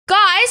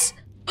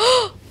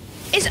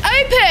It's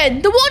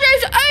open! The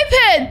wardrobe's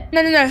open!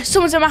 No.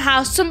 Someone's in my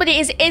house. Somebody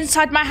is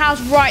inside my house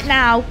right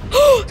now.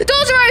 The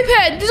doors are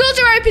open! The doors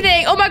are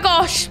opening! Oh my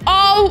gosh!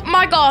 Oh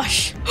my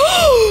gosh!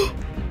 Oh.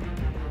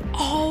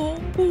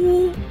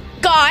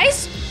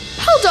 Guys,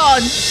 hold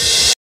on.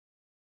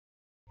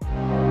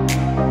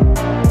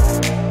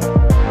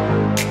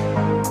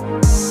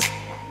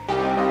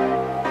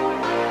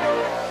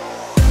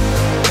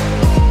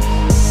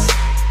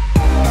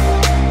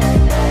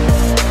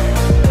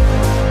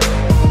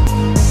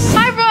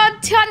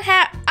 Tiana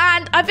here,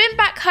 and I've been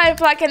back home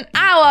for like an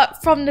hour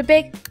from the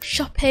big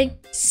shopping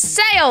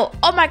sale.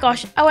 Oh my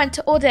gosh, I went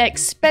to all the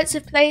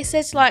expensive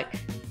places like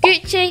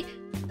Gucci,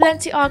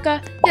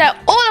 𝗦𝗨𝗕𝗏𝗦𝗖𝗥𝗜𝗕𝗘,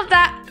 all of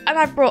that, and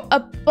I brought a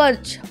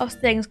bunch of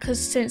things because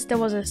since there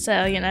was a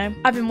sale,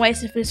 I've been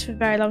waiting for this for a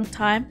very long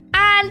time.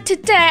 And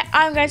today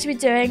I'm going to be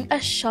doing a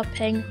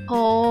shopping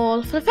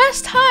haul for the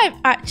first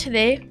time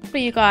actually for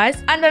you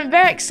guys, and I'm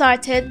very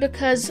excited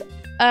because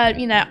I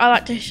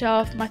like to show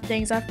off my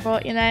things I've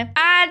brought,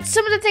 And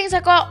some of the things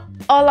I got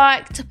are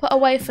like to put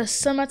away for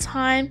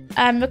summertime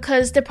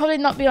because they'll probably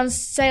not be on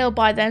sale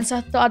by then, so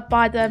I thought I'd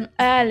buy them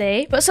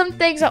early. But some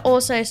things are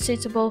also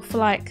suitable for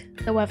like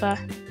the weather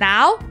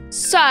now.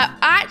 So I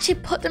actually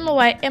put them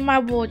away in my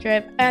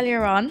wardrobe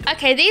earlier on.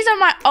 Okay, these are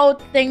my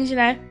old things,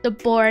 the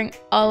boring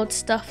old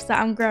stuff that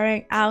I'm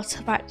growing out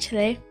of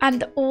actually.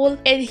 And all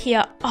in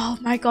here. Oh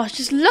my gosh,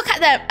 just look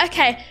at them.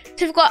 Okay,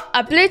 so we've got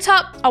a blue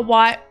top, a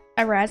white,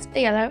 a red,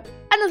 a yellow,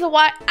 another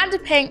white, and a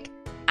pink,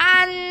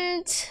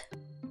 and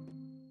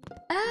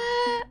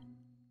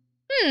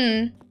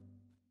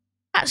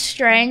that's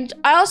strange.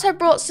 I also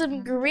brought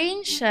some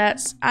green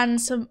shirts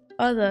and some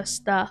other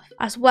stuff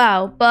as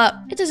well, but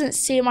it doesn't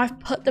seem I've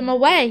put them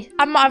away.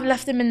 I might have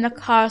left them in the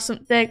car or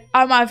something.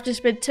 I might have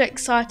just been too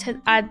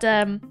excited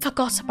and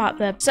forgot about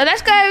them. So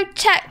let's go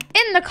check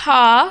in the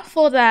car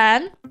for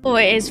them. Oh,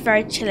 it is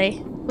very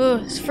chilly. Oh,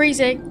 it's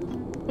freezing.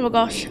 Oh my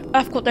gosh,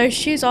 I've got those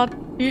shoes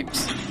on.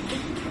 Oops.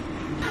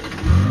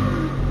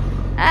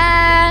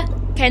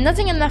 Okay,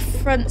 nothing in the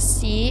front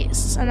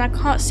seats, and I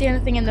can't see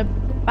anything in the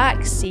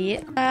back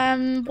seat.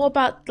 What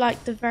about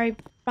like the very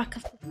back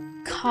of the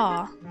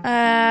car?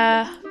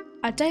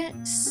 I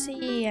don't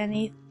see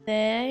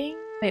anything.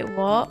 Wait,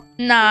 what?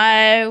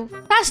 No,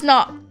 that's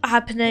not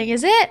happening,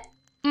 is it?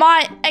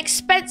 My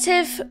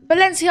expensive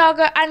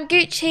𝗦𝗨𝗕𝗏𝗦𝗖𝗥𝗜𝗕𝗘 and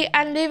Gucci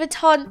and Louis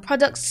Vuitton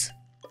products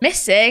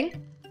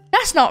missing?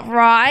 That's not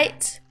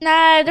right.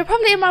 No, they're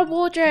probably in my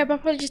wardrobe. I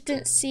probably just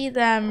didn't see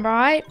them,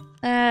 right?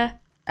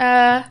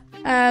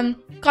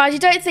 Guys, you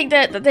don't think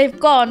that they've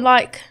gone,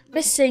 like,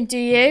 missing, do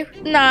you?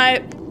 No.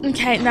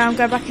 Okay, now I'm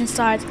going back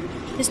inside.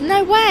 There's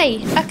no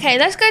way. Okay,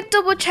 let's go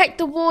double check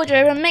the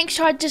wardrobe and make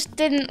sure I just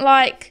didn't,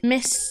 like,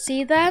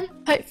 see them.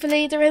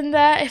 Hopefully they're in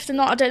there. If they're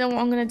not, I don't know what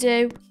I'm going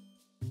to do.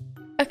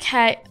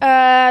 Okay,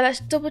 let's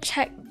double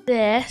check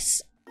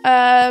this.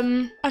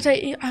 I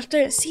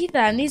don't see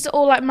them. These are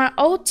all like my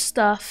old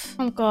stuff.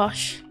 Oh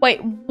gosh.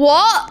 Wait,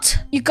 what?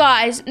 You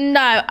guys,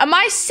 no. Am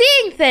I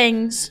seeing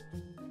things?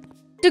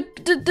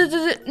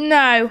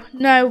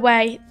 No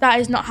way. That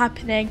is not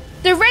happening.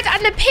 The red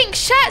and the pink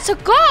shirts are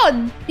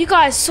gone. You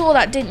guys saw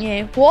that, didn't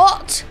you?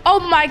 What?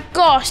 Oh my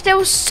gosh, they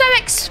were so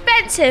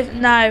expensive.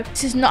 No,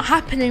 this is not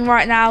happening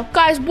right now.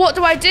 Guys, what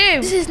do I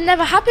do? This has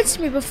never happened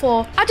to me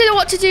before. I don't know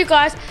what to do,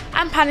 guys.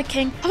 I'm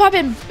panicking. Have I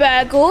been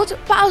burgled?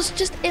 But I was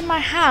just in my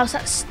house.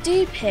 That's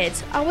stupid.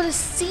 I would have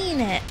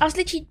seen it. I was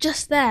literally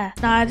just there.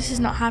 No, this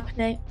is not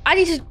happening. I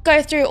need to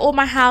go through all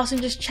my house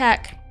and just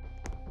check.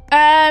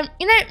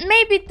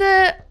 Maybe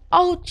the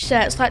old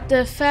shirts, like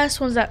the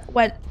first ones that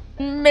went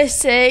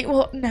missing.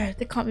 Well, no,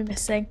 they can't be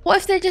missing. What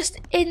if they're just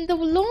in the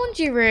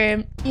laundry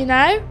room,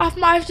 I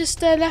might have just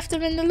left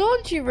them in the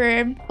laundry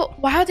room. But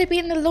why would they be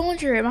in the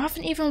laundry room? I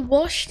haven't even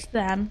washed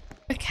them.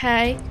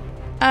 Okay.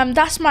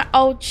 That's my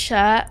old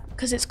shirt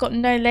because it's got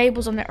no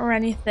labels on it or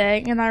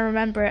anything, and I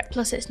remember it.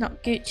 Plus, it's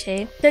not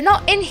Gucci. They're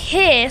not in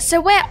here, so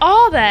where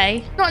are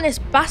they? Not in this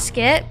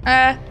basket.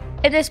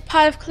 In this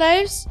pile of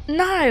clothes?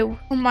 No.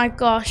 Oh my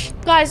gosh.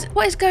 Guys,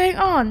 what is going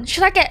on?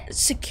 Should I get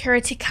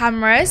security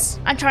cameras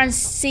and try and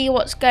see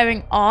what's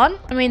going on?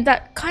 I mean,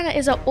 that kind of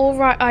is an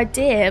alright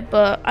idea,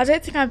 but I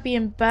don't think I'm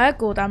being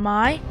burgled, am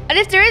I? And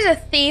if there is a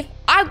thief,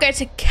 I'm going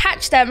to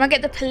catch them and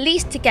get the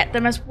police to get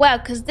them as well,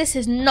 because this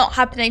is not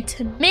happening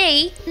to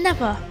me.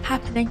 Never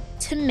happening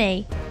to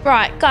me.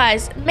 Right,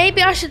 guys,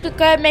 maybe I should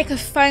go and make a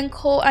phone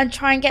call and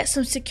try and get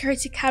some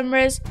security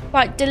cameras,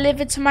 like,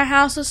 delivered to my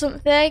house or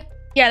something.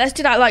 Yeah, let's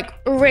do that, like,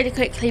 really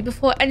quickly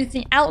before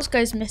anything else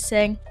goes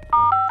missing.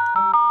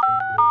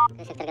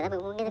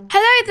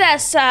 Hello there,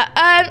 sir.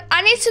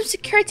 I need some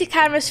security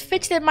cameras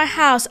fitted in my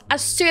house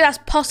as soon as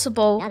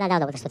possible. I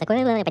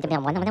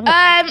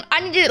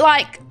need it,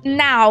 like,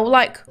 now.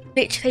 Like,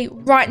 literally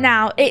right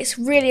now. It's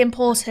really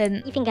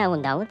important.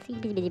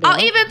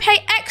 I'll even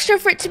pay extra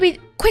for it to be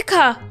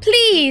quicker.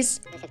 Please.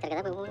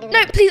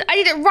 No, please. I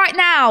need it right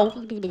now.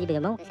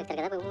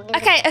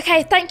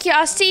 Okay, thank you.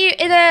 I'll see you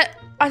in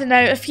I don't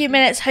know, a few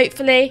minutes,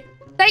 hopefully.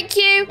 Thank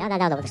you.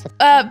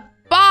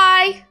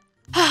 Bye.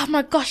 Oh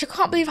my gosh, I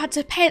can't believe I had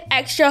to pay an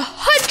extra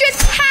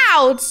 £100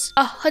 crowds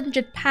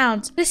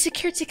 £100. This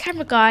security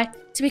camera guy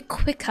to be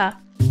quicker.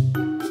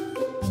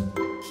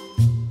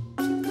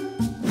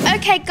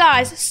 Okay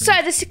guys, so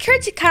the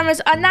security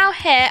cameras are now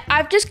here.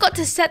 I've just got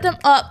to set them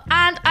up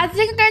and I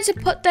think I'm going to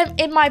put them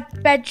in my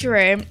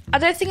bedroom. I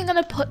don't think I'm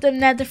going to put them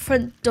near the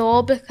front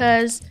door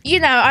because, you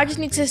know, I just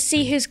need to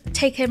see who's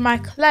taking my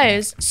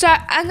clothes. So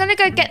I'm going to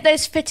go get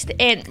those fitted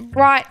in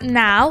right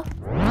now.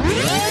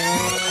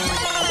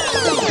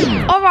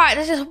 Alright,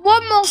 there's just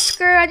one more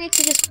screw I need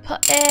to just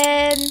put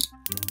in.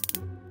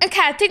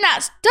 Okay, I think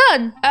that's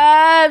done.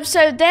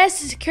 So there's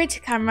the security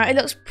camera. It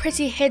looks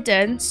pretty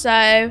hidden. So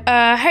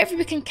hopefully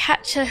we can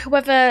capture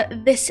whoever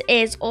this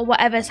is or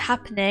whatever's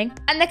happening.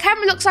 And the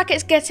camera looks like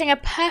it's getting a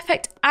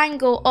perfect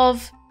angle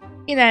of,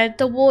 you know,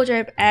 the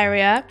wardrobe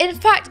area. In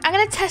fact, I'm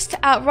going to test it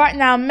out right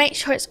now and make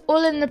sure it's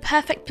all in the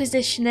perfect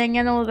positioning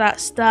and all that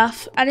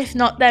stuff. And if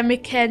not, then we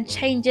can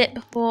change it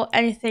before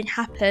anything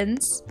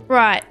happens.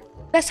 Right,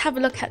 let's have a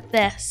look at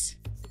this.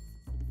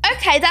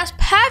 Okay, that's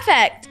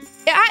perfect.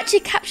 It actually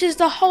captures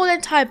the whole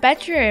entire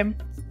bedroom.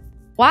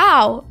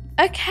 Wow.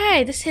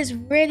 Okay, this is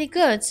really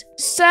good.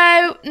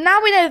 So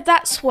now we know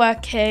that's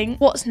working.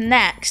 What's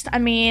next? I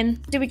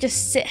mean, do we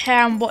just sit here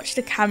and watch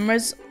the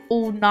cameras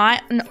all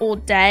night and all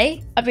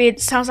day? I mean, it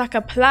sounds like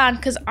a plan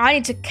because I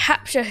need to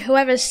capture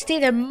whoever's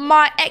stealing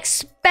my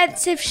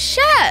expensive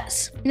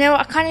shirts. You know what?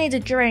 I kind of need a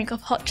drink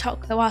of hot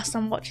chocolate whilst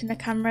I'm watching the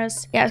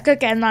cameras. Yeah, let's go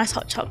get a nice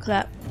hot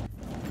chocolate.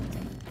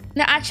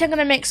 No, actually, I'm going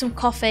to make some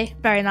coffee.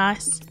 Very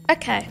nice.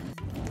 Okay.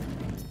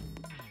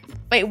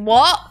 Wait,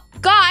 what?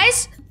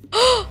 Guys!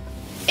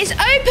 It's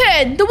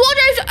open! The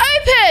wardrobe's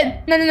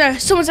open! No.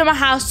 Someone's in my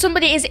house.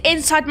 Somebody is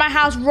inside my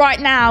house right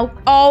now.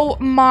 Oh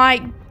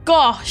my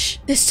gosh.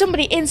 There's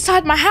somebody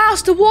inside my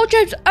house. The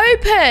wardrobe's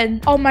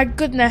open. Oh my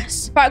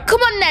goodness. Right, come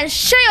on then.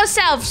 Show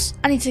yourselves.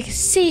 I need to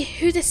see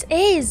who this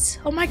is.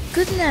 Oh my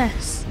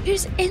goodness.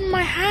 Who's in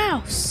my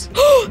house?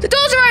 The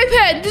doors are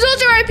open! The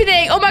doors are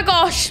opening! Oh my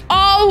gosh.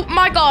 Oh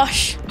my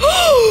gosh.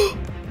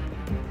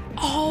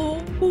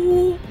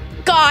 Oh.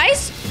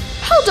 Guys,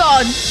 hold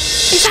on.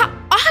 Is that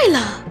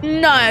Isla?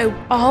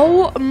 No.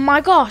 Oh my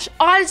gosh.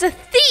 Isla's a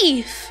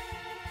thief.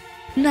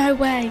 No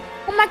way.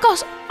 Oh my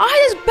gosh.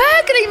 Isla's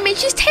burgling me.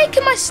 She's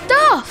taking my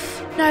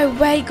stuff. No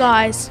way,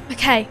 guys.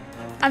 Okay.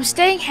 I'm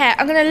staying here.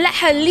 I'm going to let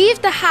her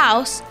leave the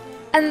house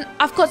and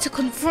I've got to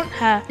confront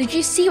her. Did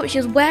you see what she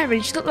was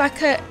wearing? She looked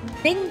like a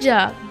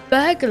ninja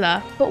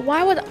burglar. But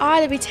why would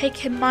Isla be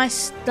taking my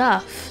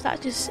stuff?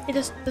 It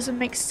just doesn't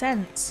make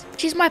sense.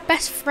 She's my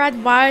best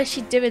friend. Why is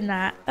she doing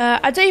that?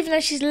 I don't even know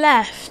she's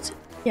left.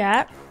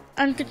 Yeah.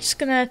 I'm just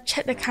gonna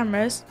check the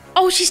cameras.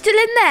 Oh, she's still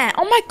in there.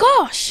 Oh my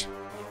gosh.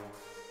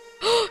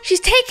 She's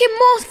taking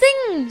more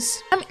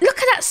things. I mean, look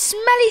at that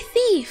smelly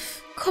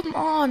thief. Come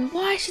on.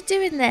 Why is she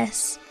doing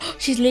this?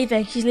 She's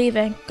leaving. She's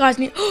leaving. Guys,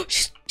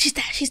 she's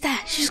there. She's there.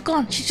 She's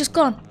gone. She's just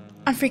gone.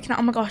 I'm freaking out.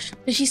 Oh my gosh.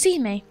 Did she see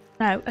me?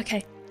 No.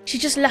 Okay. She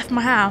just left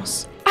my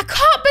house. I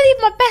can't believe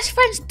my best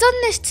friend's done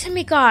this to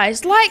me,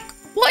 guys. Like,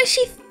 what is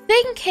she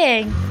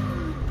thinking?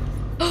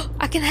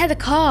 I can hear the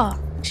car.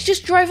 She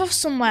just drove off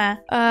somewhere.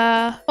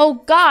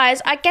 Oh,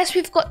 guys, I guess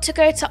we've got to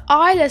go to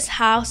Isla's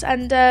house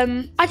and,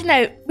 I don't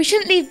know. We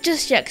shouldn't leave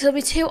just yet because it'll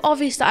be too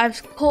obvious that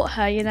I've caught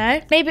her, you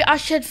know? Maybe I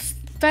should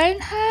phone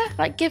her,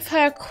 like give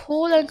her a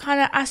call and kind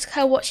of ask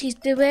her what she's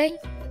doing.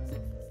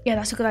 Yeah,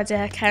 that's a good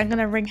idea. Okay, I'm going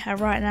to ring her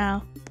right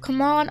now.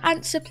 Come on,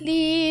 answer,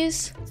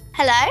 please.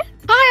 Hello?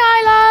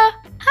 Hi,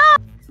 Isla. Hi.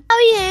 How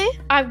are you?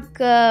 I'm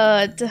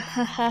good.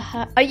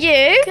 Are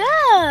you?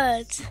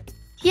 Good.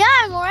 Yeah,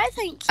 I'm alright,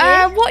 thank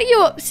you. What are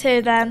you up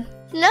to then?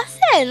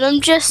 Nothing.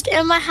 I'm just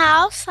in my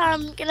house.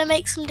 I'm gonna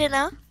make some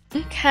dinner.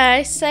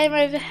 Okay, same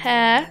over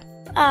here.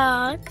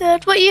 Ah,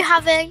 good. What are you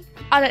having?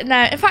 I don't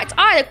know. In fact,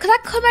 Isla, could I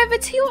come over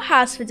to your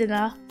house for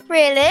dinner?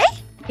 Really?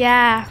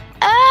 Yeah.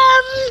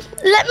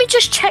 Let me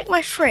just check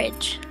my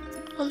fridge.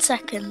 1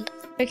 second.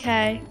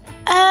 Okay.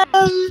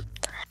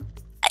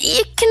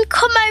 You can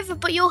come over,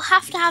 but you'll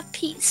have to have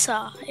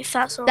pizza, if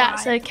that's alright.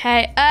 That's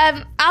okay.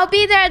 I'll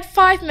be there in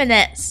 5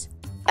 minutes.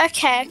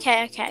 Okay.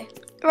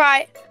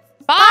 Right.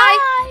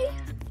 Bye.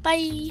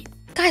 Bye.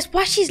 Guys,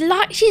 why she's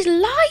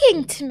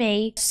lying to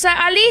me. So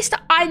at least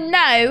I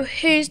know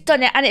who's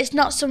done it and it's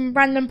not some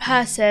random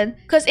person.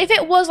 Because if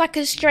it was like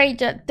a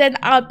stranger, then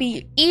I'd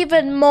be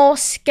even more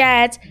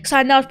scared because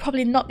I know I'd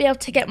probably not be able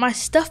to get my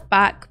stuff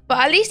back. But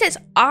at least it's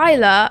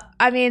Isla.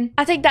 I mean,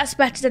 I think that's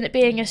better than it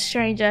being a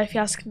stranger if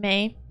you ask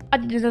me. I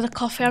need another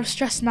coffee. I'm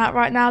stressing out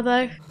right now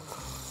though.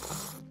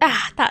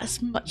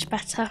 That's much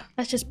better.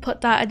 Let's just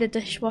put that in the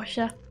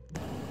dishwasher.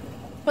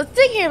 But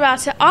thinking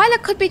about it, Isla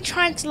could be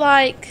trying to,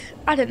 like,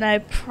 I don't know,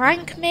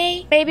 prank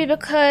me. Maybe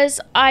because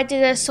I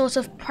did a sort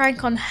of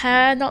prank on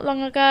her not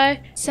long ago,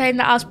 saying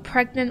that I was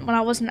pregnant when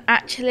I wasn't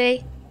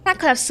actually. That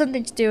could have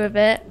something to do with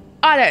it.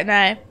 I don't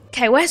know.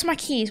 Okay, where's my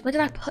keys? Where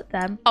did I put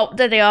them? Oh,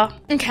 there they are.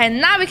 Okay,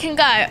 now we can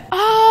go.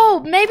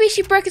 Oh, maybe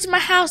she broke into my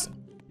house.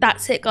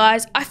 That's it,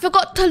 guys. I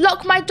forgot to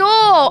lock my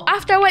door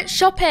after I went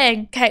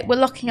shopping. Okay, we're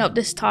locking up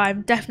this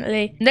time,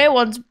 definitely. No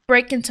one's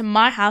breaking into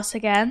my house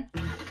again.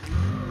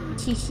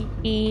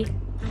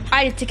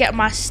 I need to get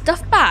my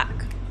stuff back.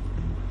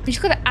 We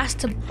just gotta ask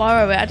to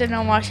borrow it. I don't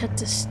know why she had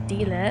to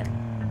steal it.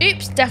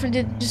 Oops,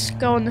 definitely didn't just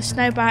go on the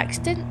snow by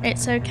accident.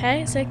 It's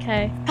okay, it's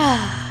okay.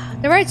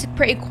 The roads are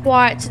pretty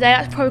quiet today.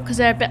 That's probably because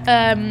they're a bit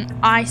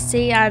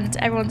icy and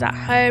everyone's at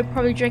home,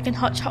 probably drinking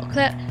hot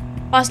chocolate.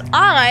 Whilst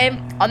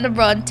I'm on the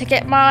run to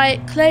get my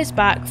clothes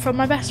back from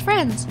my best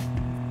friends.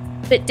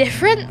 Bit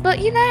different, but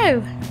you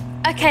know.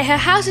 Okay, her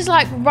house is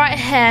like right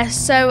here,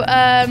 so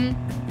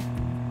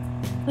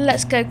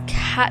let's go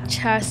catch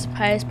her, I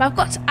suppose. But I've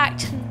got to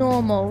act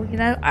normal, you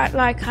know, act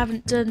like I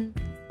haven't done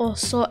or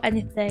saw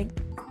anything.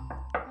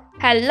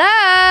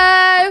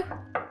 Hello?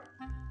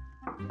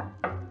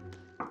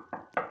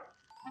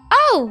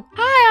 Oh,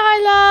 hi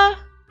Isla.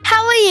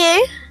 How are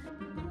you?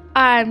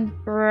 I'm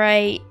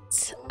great.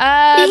 You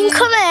can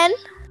come in.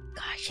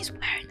 Guys, she's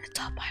wearing the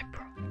top I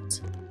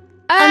brought.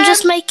 I'm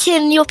just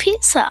making your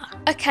pizza.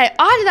 Okay,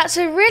 Isla, that's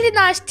a really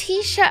nice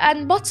t-shirt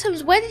and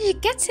bottoms. Where did you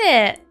get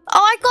it? Oh,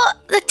 I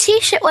got the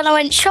t-shirt when I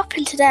went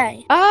shopping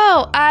today.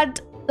 Oh, and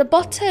the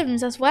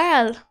bottoms as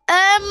well.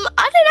 I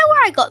don't know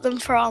where I got them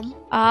from.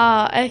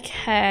 Ah,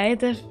 okay.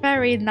 They're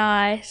very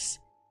nice.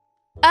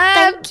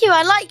 Thank you.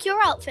 I like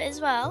your outfit as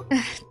well.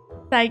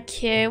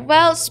 Thank you.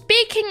 Well,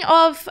 speaking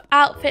of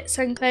outfits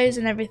and clothes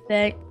and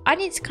everything, I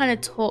need to kind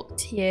of talk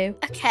to you.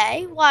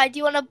 Okay. Why? Do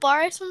you want to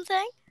borrow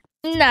something?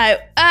 No.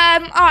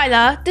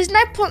 Isla, there's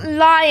no point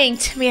lying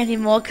to me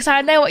anymore because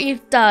I know what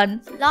you've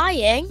done.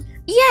 Lying?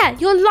 Yeah,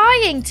 you're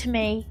lying to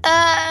me.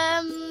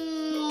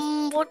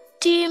 What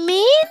do you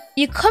mean?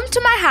 You come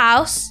to my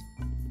house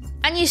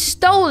and you've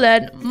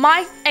stolen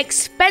my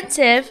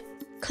expensive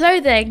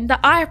clothing that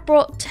I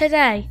brought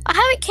today. I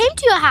haven't came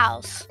to your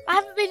house. I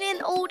haven't been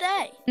in all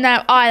day.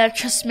 No, Isla,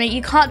 trust me,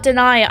 you can't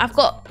deny it. I've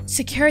got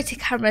security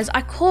cameras.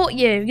 I caught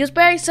you. You was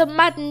wearing some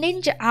mad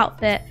ninja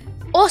outfit.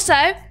 Also,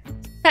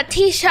 that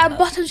t-shirt and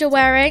bottoms you're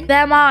wearing,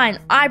 they're mine.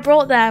 I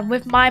brought them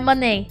with my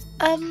money.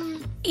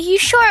 You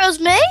sure it was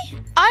me?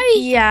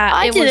 Yeah,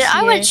 I it didn't. was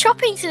I you. went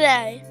shopping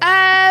today.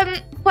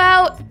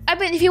 Well, I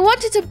mean, if you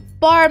wanted to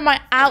borrow my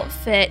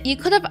outfit, you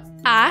could have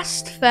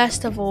asked,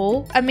 first of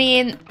all. I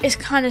mean, it's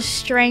kind of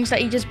strange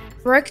that you just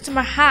broke into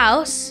my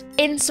house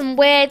in some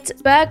weird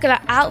burglar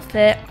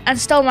outfit and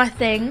stole my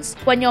things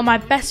when you're my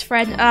best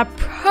friend, and I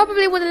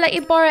probably would have let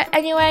you borrow it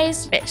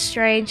anyways. Bit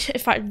strange, in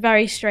fact,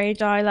 very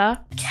strange,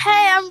 Isla.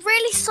 Okay, I'm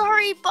really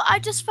sorry, but I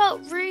just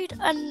felt rude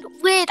and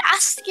weird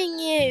asking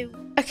you.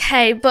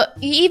 Okay, but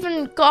you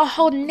even got a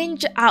whole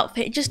ninja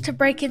outfit just to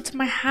break into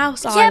my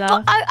house, Isla. Yeah,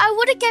 but I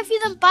would have gave you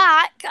them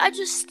back.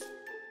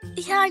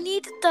 Yeah, I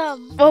needed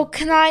them. Well,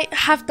 can I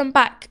have them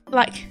back,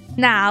 like,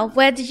 now?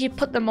 Where did you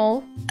put them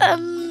all?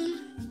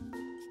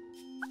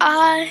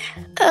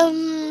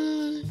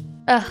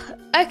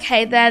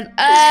 Okay then.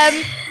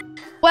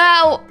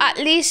 Well, at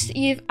least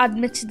you've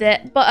admitted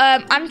it. But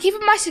I'm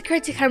keeping my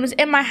security cameras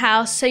in my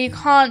house, so you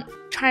can't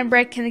try and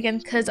break in again,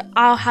 because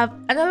I'll have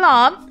an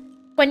alarm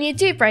when you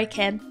do break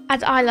in.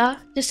 And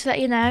Isla, just to let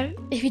you know,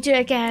 if you do it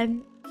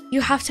again, you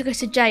have to go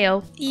to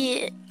jail.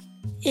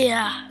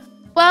 Yeah.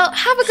 Well,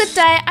 have a good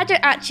day. I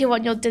don't actually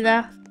want your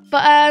dinner.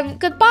 But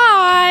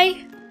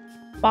goodbye.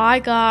 Bye,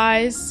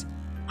 guys.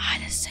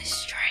 Isla's so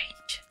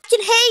strange. I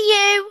can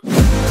hear you.